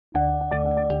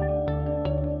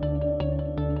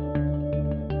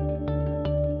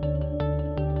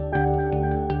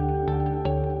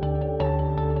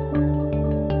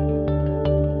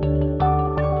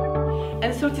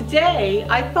today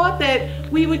I thought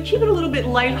that we would keep it a little bit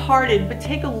lighthearted, but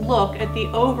take a look at the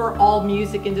overall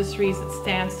music industry as it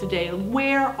stands today.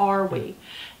 Where are we?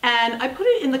 And I put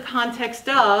it in the context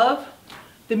of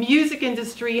the music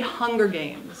industry Hunger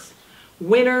Games,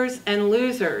 winners and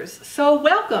losers. So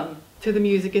welcome to the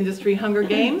music industry Hunger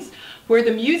Games, where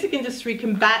the music industry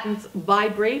combatants vie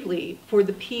bravely for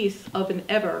the piece of an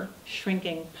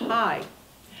ever-shrinking pie.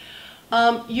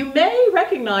 You may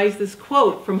recognize this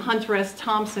quote from Hunter S.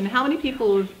 Thompson. How many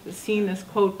people have seen this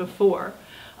quote before?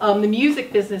 The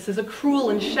music business is a cruel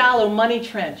and shallow money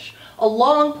trench, a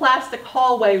long plastic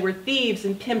hallway where thieves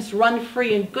and pimps run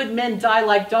free and good men die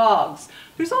like dogs.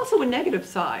 There's also a negative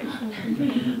side.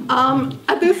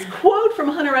 This quote from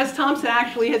Hunter S. Thompson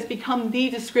actually has become the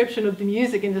description of the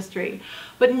music industry,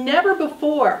 but never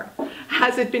before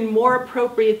has it been more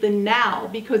appropriate than now,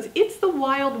 because it's the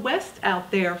Wild West out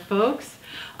there, folks.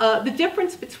 The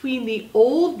difference between the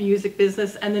old music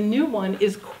business and the new one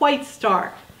is quite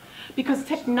stark, because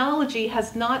technology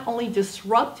has not only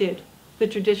disrupted the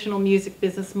traditional music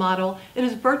business model, it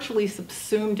has virtually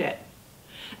subsumed it.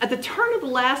 At the turn of the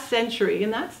last century,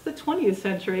 and that's the 20th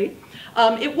century,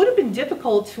 it would have been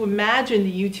difficult to imagine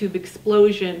the YouTube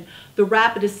explosion, the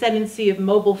rapid ascendancy of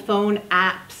mobile phone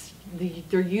apps,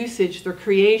 their usage, their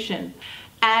creation.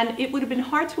 And it would have been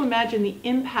hard to imagine the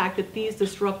impact that these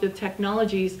disruptive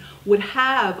technologies would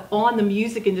have on the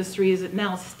music industry as it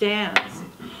now stands.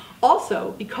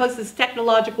 Also, because this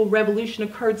technological revolution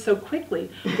occurred so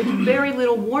quickly, with very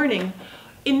little warning,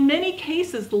 in many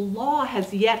cases the law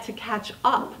has yet to catch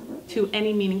up to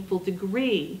any meaningful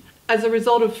degree. As a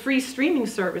result of free streaming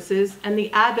services and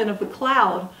the advent of the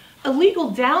cloud,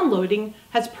 illegal downloading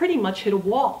has pretty much hit a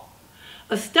wall.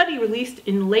 A study released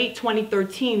in late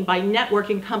 2013 by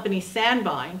networking company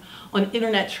Sandvine on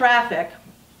internet traffic,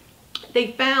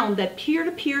 they found that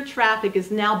peer-to-peer traffic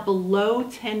is now below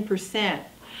 10%.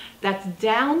 That's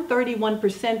down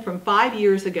 31% from 5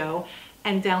 years ago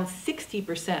and down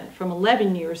 60% from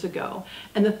 11 years ago.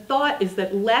 And the thought is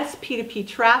that less P2P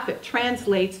traffic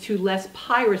translates to less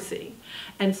piracy.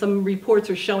 And some reports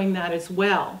are showing that as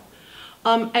well.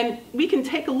 And we can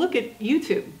take a look at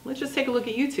YouTube. Let's just take a look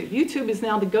at YouTube. YouTube is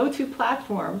now the go-to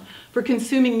platform for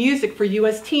consuming music for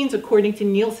US teens, according to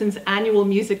Nielsen's annual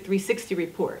Music 360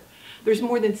 report. There's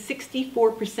more than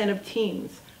 64% of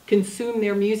teens consume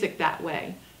their music that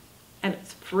way, and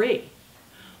it's free.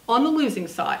 On the losing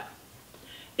side,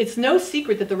 it's no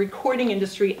secret that the recording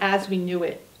industry as we knew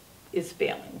it is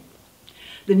failing.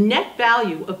 The net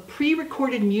value of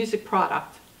pre-recorded music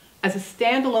product as a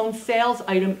standalone sales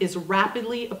item is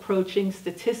rapidly approaching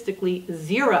statistically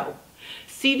zero.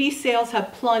 CD sales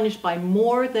have plunged by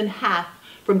more than half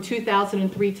from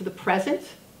 2003 to the present,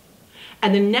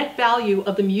 and the net value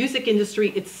of the music industry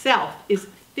itself is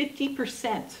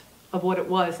 50% of what it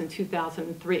was in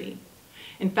 2003.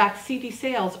 In fact, CD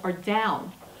sales are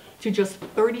down to just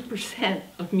 30%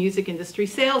 of music industry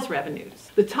sales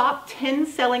revenues. The top 10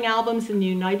 selling albums in the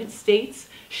United States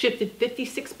shifted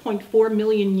 56.4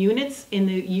 million units in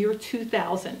the year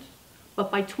 2000.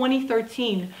 But by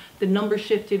 2013, the number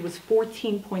shifted was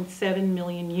 14.7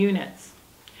 million units.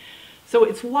 So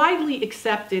it's widely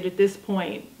accepted at this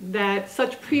point that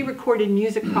such pre-recorded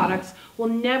music products will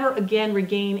never again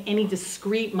regain any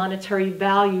discrete monetary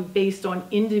value based on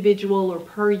individual or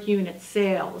per unit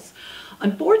sales.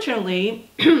 Unfortunately,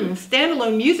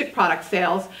 standalone music product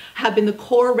sales have been the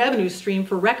core revenue stream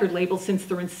for record labels since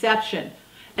their inception,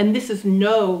 and this is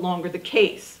no longer the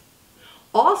case.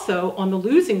 Also, on the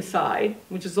losing side,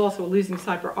 which is also a losing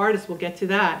side for artists, we'll get to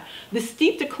that, the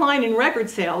steep decline in record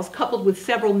sales, coupled with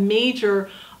several major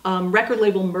record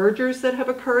label mergers that have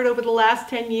occurred over the last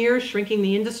 10 years, shrinking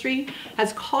the industry,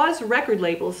 has caused record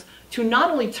labels to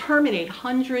not only terminate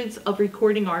hundreds of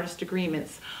recording artist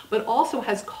agreements, but also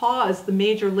has caused the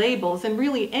major labels, and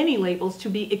really any labels, to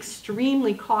be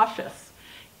extremely cautious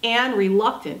and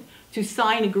reluctant to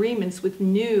sign agreements with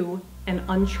new and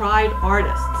untried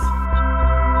artists.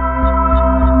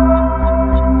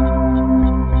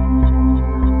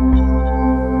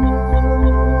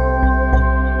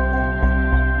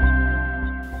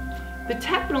 The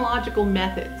technological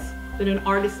methods that an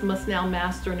artist must now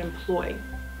master and employ,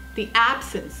 the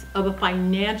absence of a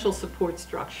financial support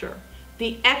structure,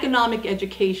 the economic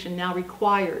education now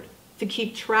required to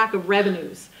keep track of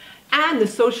revenues, and the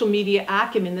social media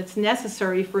acumen that's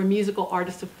necessary for a musical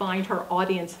artist to find her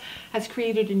audience has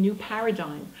created a new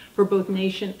paradigm for both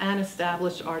nation and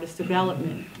established artist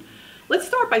development. Let's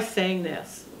start by saying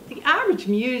this. The average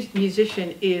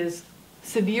musician is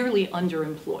severely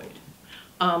underemployed,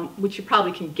 which you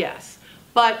probably can guess.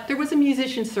 But there was a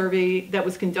musician survey that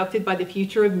was conducted by the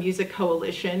Future of Music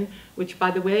Coalition, which, by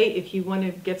the way, if you want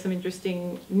to get some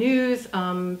interesting news,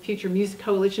 Future Music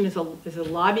Coalition is a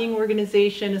lobbying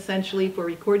organization essentially for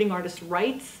recording artists'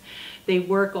 rights. They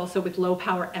work also with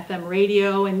low-power FM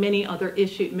radio and many other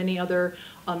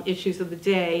issues of the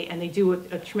day, and they do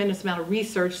a tremendous amount of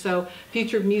research. So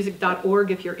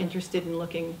futureofmusic.org if you're interested in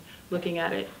looking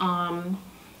at it.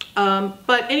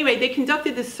 But anyway, they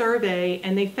conducted this survey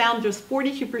and they found just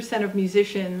 42% of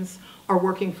musicians are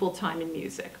working full-time in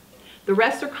music. The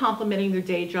rest are complementing their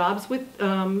day jobs with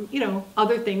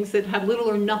other things that have little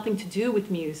or nothing to do with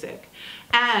music.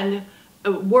 And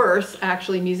worse,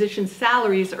 actually, musicians'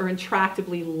 salaries are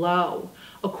intractably low.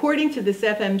 According to this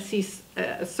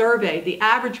FMC survey, the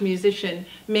average musician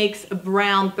makes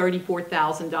around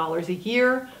 $34,000 a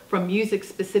year from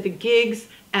music-specific gigs,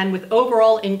 and with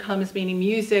overall incomes, meaning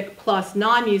music plus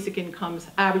non-music incomes,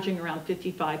 averaging around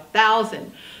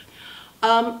 $55,000.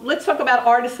 Let's talk about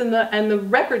artists and the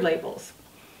record labels.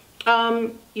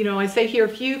 I say here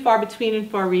few, far between, and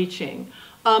far-reaching.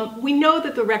 We know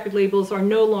that the record labels are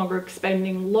no longer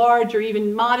expending large or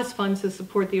even modest funds to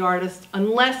support the artist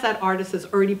unless that artist has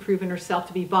already proven herself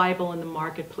to be viable in the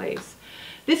marketplace.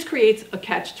 This creates a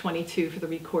catch-22 for the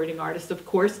recording artist, of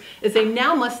course, as they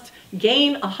now must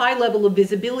gain a high level of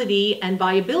visibility and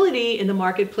viability in the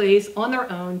marketplace on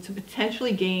their own to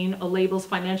potentially gain a label's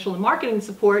financial and marketing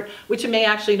support, which it may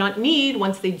actually not need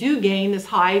once they do gain this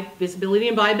high visibility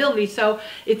and viability. So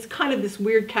it's kind of this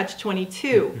weird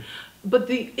catch-22. But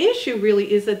the issue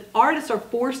really is that artists are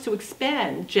forced to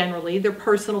expend, generally, their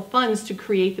personal funds to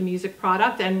create the music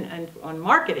product and on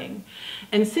marketing.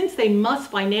 And since they must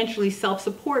financially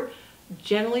self-support,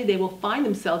 generally they will find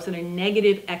themselves in a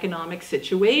negative economic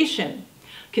situation.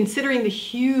 Considering the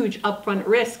huge upfront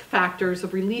risk factors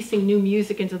of releasing new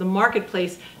music into the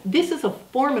marketplace, this is a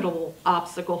formidable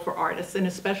obstacle for artists, and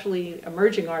especially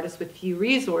emerging artists with few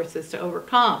resources to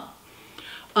overcome.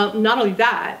 Not only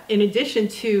that, in addition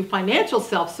to financial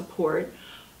self-support,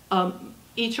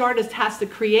 each artist has to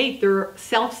create their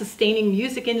self-sustaining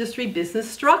music industry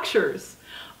business structures.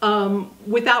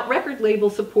 Without record label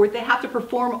support, they have to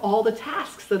perform all the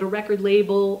tasks that a record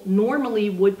label normally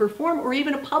would perform, or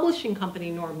even a publishing company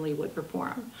normally would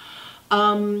perform.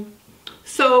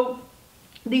 So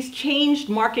these changed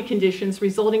market conditions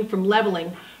resulting from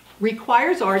leveling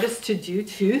requires artists to do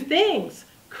two things: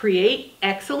 create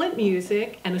excellent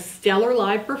music and a stellar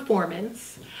live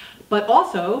performance, but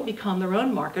also become their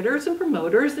own marketers and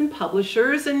promoters and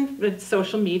publishers and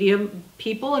social media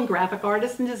people and graphic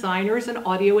artists and designers and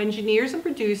audio engineers and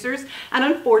producers. And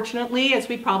unfortunately, as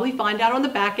we probably find out on the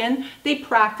back end, they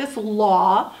practice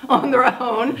law on their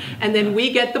own, and then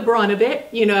we get the brunt of it.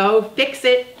 Fix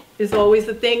it is always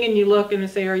the thing, and you look and you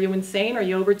say, are you insane? Are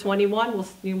you over 21? Well,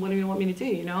 what do you want me to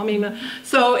do?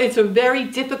 So it's a very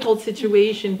difficult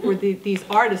situation for these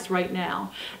artists right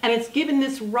now. And it's given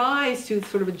this rise to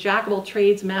sort of a jack of all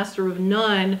trades, master of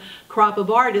none crop of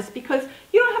artists, because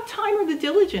you don't have time or the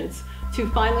diligence to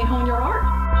finally hone your art.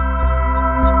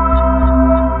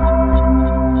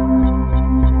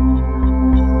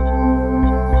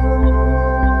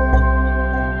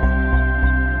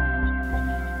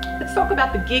 Let's talk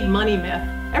about the gig money myth.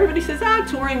 Everybody says,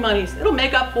 touring money, it'll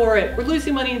make up for it. We're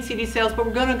losing money in CD sales, but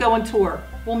we're going to go on tour.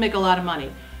 We'll make a lot of money.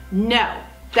 No,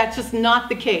 that's just not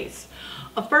the case.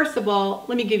 First of all,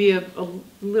 let me give you a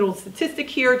little statistic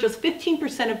here. Just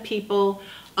 15% of people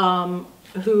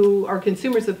who are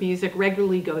consumers of music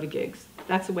regularly go to gigs.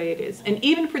 That's the way it is. And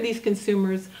even for these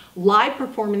consumers, live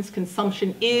performance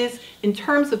consumption is, in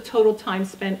terms of total time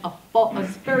spent, a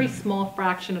very small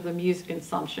fraction of the music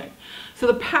consumption. So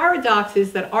the paradox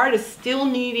is that artists still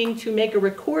needing to make a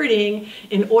recording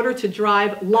in order to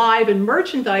drive live and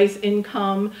merchandise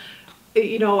income,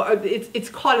 it's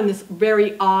caught in this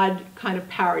very odd kind of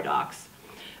paradox.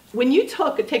 When you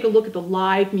take a look at the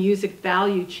live music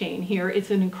value chain here,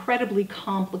 it's an incredibly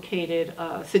complicated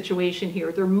situation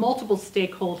here. There are multiple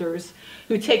stakeholders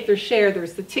who take their share.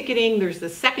 There's the ticketing, there's the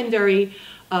secondary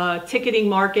ticketing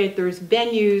market, there's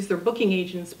venues, there are booking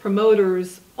agents,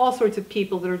 promoters, all sorts of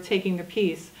people that are taking their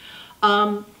piece.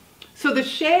 So the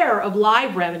share of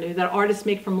live revenue that artists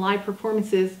make from live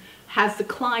performances has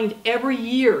declined every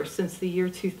year since the year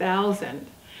 2000.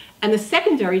 And the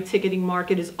secondary ticketing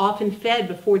market is often fed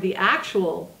before the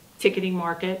actual ticketing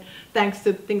market, thanks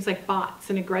to things like bots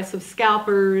and aggressive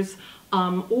scalpers,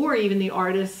 or even the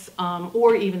artists,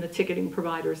 or even the ticketing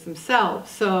providers themselves.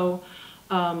 So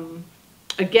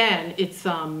again, it's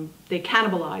they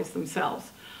cannibalize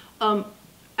themselves.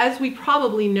 As we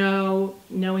probably know,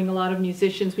 knowing a lot of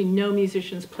musicians, we know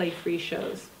musicians play free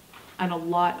shows, and a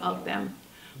lot of them.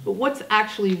 But what's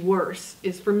actually worse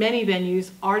is for many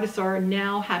venues, artists are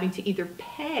now having to either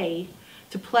pay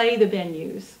to play the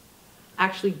venues,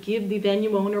 actually give the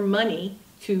venue owner money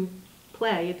to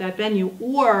play at that venue,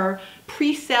 or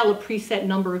pre-sell a preset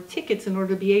number of tickets in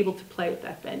order to be able to play at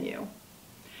that venue.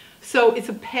 So it's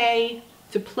a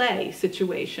pay-to-play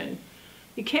situation.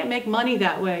 You can't make money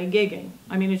that way gigging.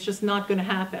 I mean, it's just not going to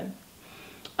happen.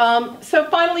 So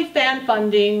finally, fan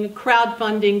funding,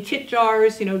 crowdfunding, tip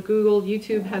jars. You know, Google,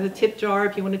 YouTube has a tip jar.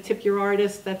 If you want to tip your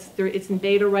artist, it's in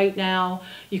beta right now.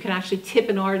 You can actually tip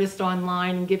an artist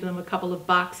online and give them a couple of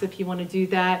bucks if you want to do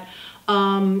that.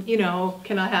 You know,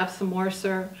 can I have some more,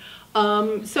 sir?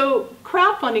 So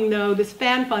crowdfunding, though, this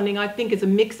fan funding, I think is a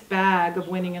mixed bag of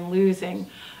winning and losing.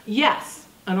 Yes,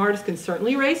 an artist can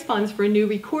certainly raise funds for a new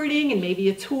recording and maybe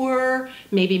a tour,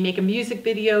 maybe make a music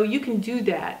video. You can do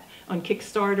that on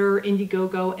Kickstarter,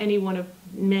 Indiegogo, any one of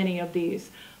many of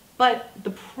these. But the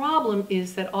problem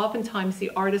is that oftentimes the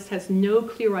artist has no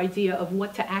clear idea of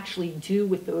what to actually do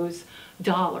with those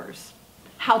dollars,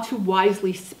 how to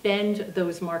wisely spend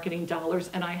those marketing dollars.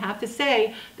 And I have to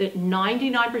say that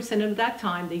 99% of that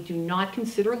time, they do not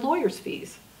consider lawyers'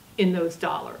 fees in those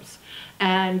dollars.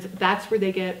 And that's where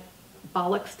they get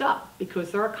bollocksed up,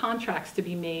 because there are contracts to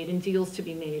be made and deals to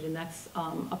be made, and that's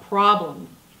a problem.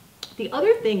 The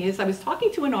other thing is, I was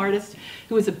talking to an artist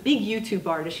who is a big YouTube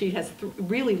artist. She has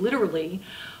really, literally,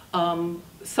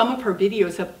 some of her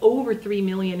videos have over 3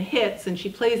 million hits, and she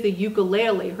plays the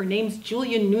ukulele. Her name's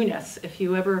Julia Nunes, if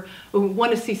you ever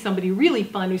want to see somebody really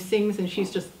fun who sings, and she's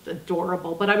just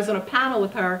adorable. But I was on a panel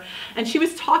with her, and she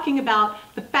was talking about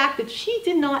the fact that she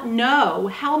did not know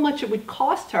how much it would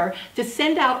cost her to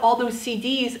send out all those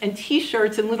CDs and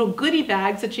t-shirts and little goodie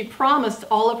bags that she promised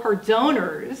all of her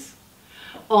donors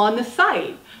on the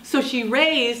site. So she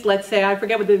raised, let's say, I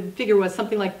forget what the figure was,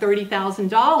 something like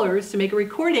 $30,000 to make a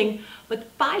recording,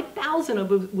 but $5,000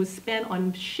 of it was spent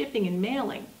on shipping and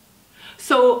mailing.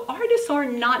 So artists are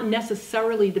not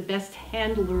necessarily the best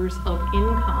handlers of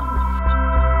income.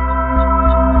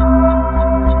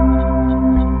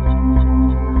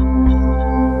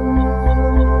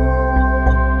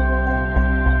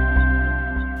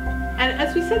 And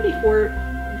as we said before,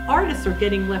 artists are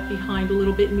getting left behind a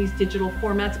little bit in these digital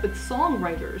formats, but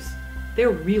songwriters,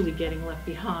 they're really getting left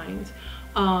behind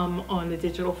on the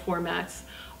digital formats.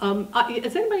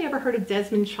 Has anybody ever heard of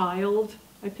Desmond Child?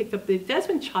 I picked up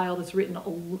Desmond Child has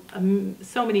written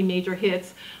so many major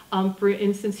hits. For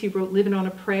instance, he wrote Living on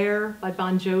a Prayer by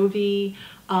Bon Jovi,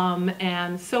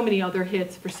 and so many other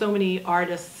hits for so many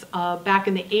artists back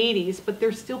in the 80s, but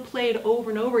they're still played over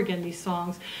and over again, these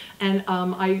songs. And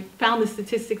I found the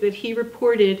statistic that he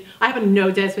reported, I happen to know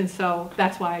Desmond, so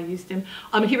that's why I used him.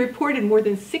 He reported more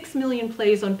than 6 million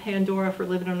plays on Pandora for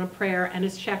Living on a Prayer, and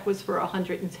his check was for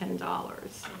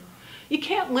 $110. You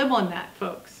can't live on that,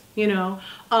 folks. You know,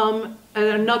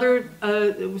 another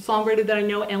songwriter that I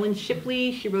know, Ellen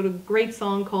Shipley, she wrote a great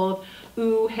song called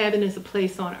Ooh, Heaven is a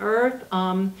Place on Earth.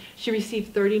 She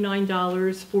received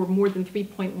 $39 for more than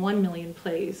 3.1 million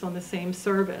plays on the same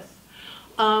service.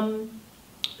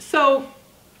 So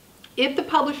if the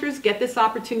publishers get this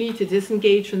opportunity to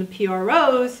disengage from the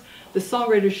PROs, the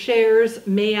songwriter's shares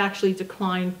may actually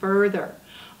decline further.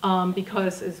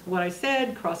 Because, as what I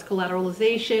said,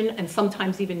 cross-collateralization and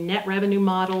sometimes even net revenue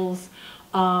models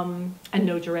and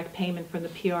no direct payment from the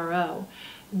PRO.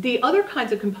 The other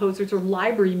kinds of composers are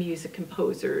library music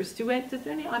composers. I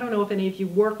don't know if any of you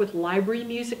work with library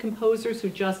music composers who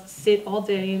just sit all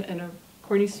day in a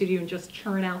recording studio and just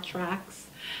churn out tracks,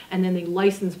 and then they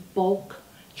license bulk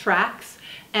tracks.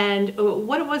 And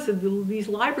what it was, these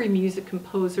library music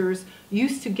composers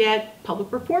used to get public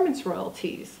performance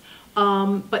royalties.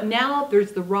 But now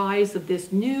there's the rise of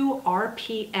this new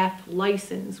RPF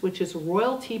license, which is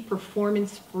royalty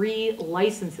performance-free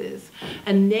licenses.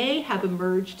 And they have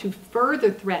emerged to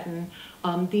further threaten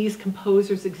these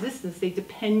composers' existence. They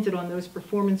depended on those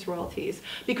performance royalties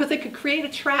because they could create a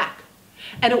track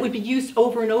and it would be used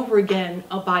over and over again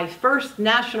by First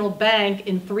National Bank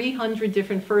in 300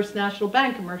 different First National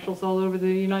Bank commercials all over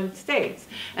the United States.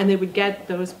 And they would get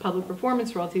those public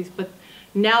performance royalties. But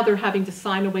now they're having to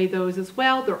sign away those as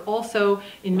well. They're also,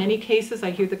 in many cases,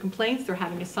 I hear the complaints, they're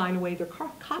having to sign away their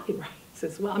copyrights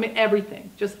as well. I mean,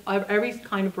 everything, just every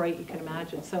kind of right you can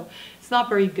imagine. So it's not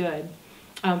very good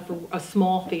for a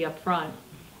small fee up front.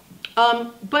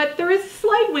 But there is a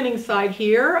slight winning side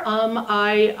here.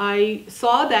 I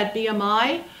saw that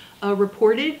BMI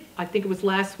reported, I think it was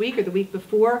last week or the week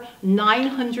before,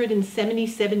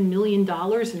 $977 million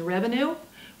in revenue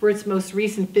for its most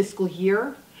recent fiscal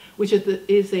year, which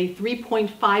is a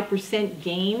 3.5%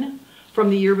 gain from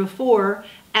the year before.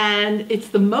 And it's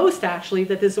the most, actually,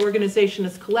 that this organization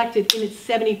has collected in its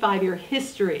 75-year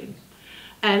history.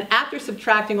 And after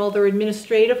subtracting all their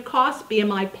administrative costs,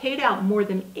 BMI paid out more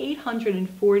than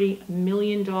 $840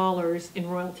 million in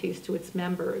royalties to its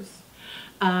members.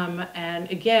 And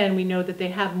again, we know that they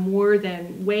have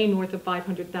way north of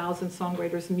 500,000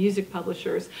 songwriters and music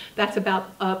publishers. That's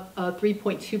about up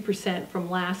 3.2% from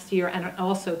last year, and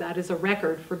also that is a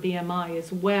record for BMI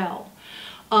as well.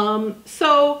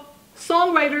 So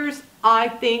songwriters, I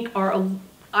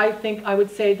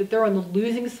would say that they're on the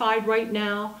losing side right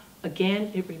now.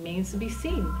 Again, it remains to be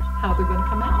seen how they're going to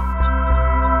come out.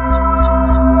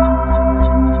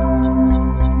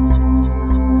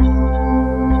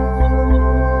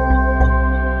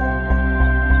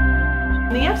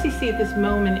 The FCC at this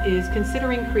moment is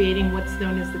considering creating what's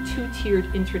known as the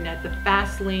two-tiered internet, the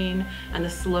fast lane and the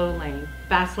slow lane.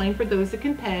 Fast lane for those that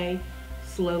can pay,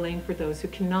 slow lane for those who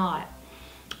cannot.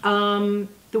 The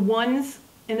ones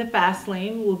in the fast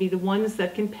lane will be the ones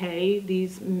that can pay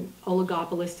these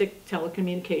oligopolistic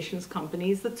telecommunications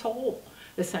companies the toll,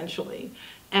 essentially.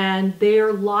 And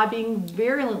they're lobbying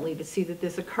virulently to see that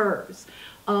this occurs.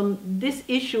 This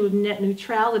issue of net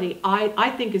neutrality, I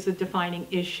think, is a defining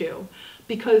issue.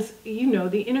 Because, you know,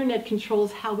 the internet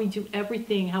controls how we do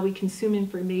everything, how we consume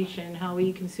information, how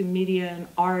we consume media and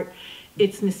art.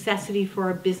 It's necessity for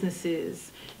our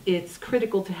businesses. It's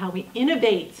critical to how we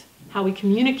innovate, how we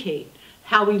communicate,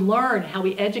 how we learn, how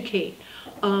we educate.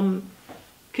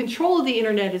 Control of the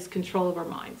internet is control of our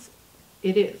minds.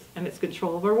 It is, and it's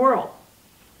control of our world.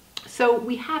 So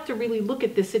we have to really look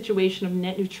at this situation of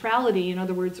net neutrality, in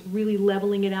other words, really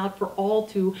leveling it out for all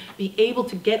to be able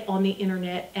to get on the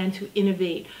internet and to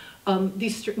innovate.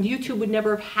 YouTube would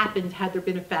never have happened had there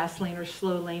been a fast lane or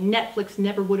slow lane. Netflix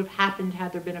never would have happened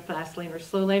had there been a fast lane or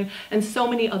slow lane, and so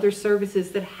many other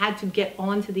services that had to get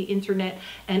onto the internet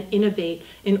and innovate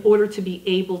in order to be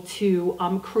able to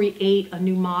create a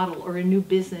new model or a new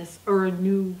business or a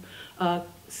new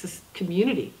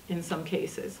community in some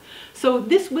cases. So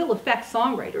this will affect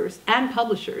songwriters and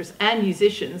publishers and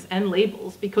musicians and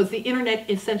labels, because the internet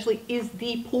essentially is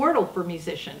the portal for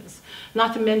musicians,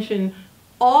 not to mention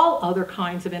all other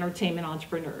kinds of entertainment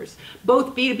entrepreneurs.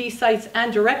 Both B2B sites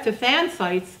and direct-to-fan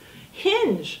sites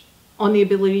hinge on the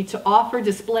ability to offer,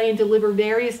 display, and deliver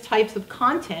various types of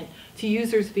content to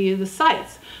users via the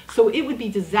sites. So it would be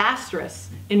disastrous,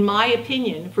 in my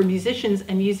opinion, for musicians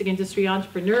and music industry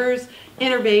entrepreneurs,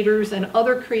 innovators, and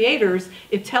other creators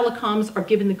if telecoms are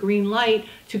given the green light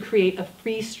to create a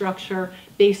free structure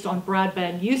based on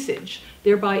broadband usage,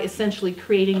 thereby essentially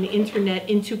creating the internet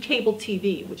into cable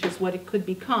TV, which is what it could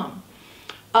become.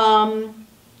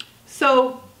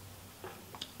 So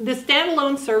the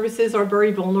standalone services are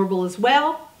very vulnerable as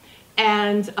well.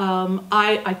 And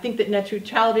I think that net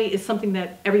neutrality is something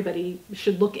that everybody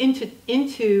should look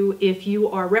into if you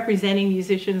are representing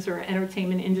musicians or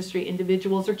entertainment industry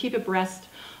individuals, or keep abreast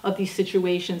of these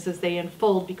situations as they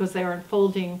unfold, because they are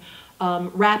unfolding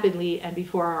rapidly and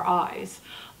before our eyes.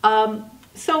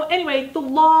 So anyway, the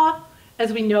law,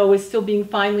 as we know, is still being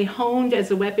finely honed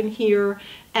as a weapon here,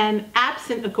 and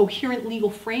absent a coherent legal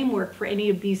framework for any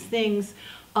of these things,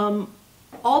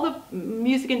 all the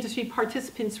music industry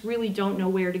participants really don't know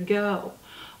where to go.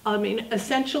 I mean,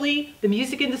 essentially, the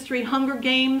music industry Hunger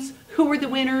Games, who are the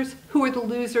winners, who are the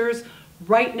losers?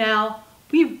 Right now,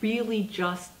 we really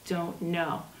just don't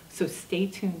know. So stay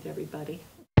tuned, everybody.